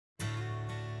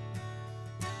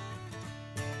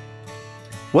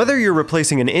Whether you're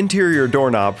replacing an interior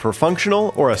doorknob for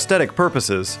functional or aesthetic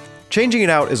purposes, changing it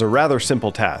out is a rather simple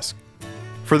task.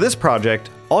 For this project,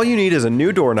 all you need is a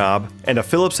new doorknob and a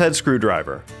Phillips head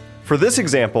screwdriver. For this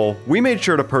example, we made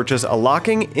sure to purchase a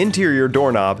locking interior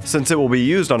doorknob since it will be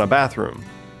used on a bathroom.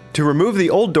 To remove the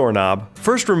old doorknob,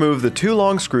 first remove the 2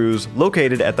 long screws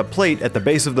located at the plate at the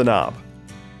base of the knob.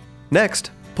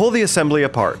 Next, pull the assembly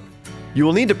apart. You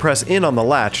will need to press in on the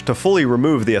latch to fully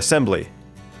remove the assembly.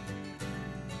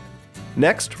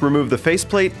 Next, remove the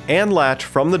faceplate and latch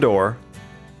from the door,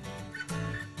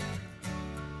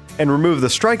 and remove the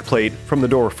strike plate from the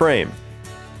door frame.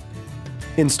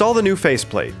 Install the new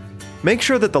faceplate. Make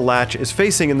sure that the latch is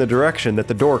facing in the direction that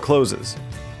the door closes.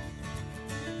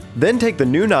 Then take the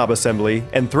new knob assembly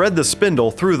and thread the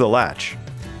spindle through the latch.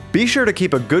 Be sure to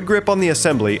keep a good grip on the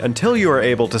assembly until you are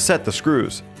able to set the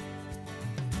screws.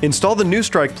 Install the new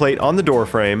strike plate on the door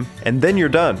frame, and then you're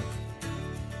done.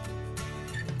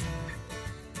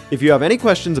 If you have any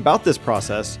questions about this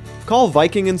process, call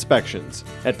Viking Inspections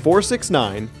at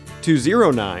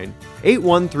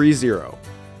 469-209-8130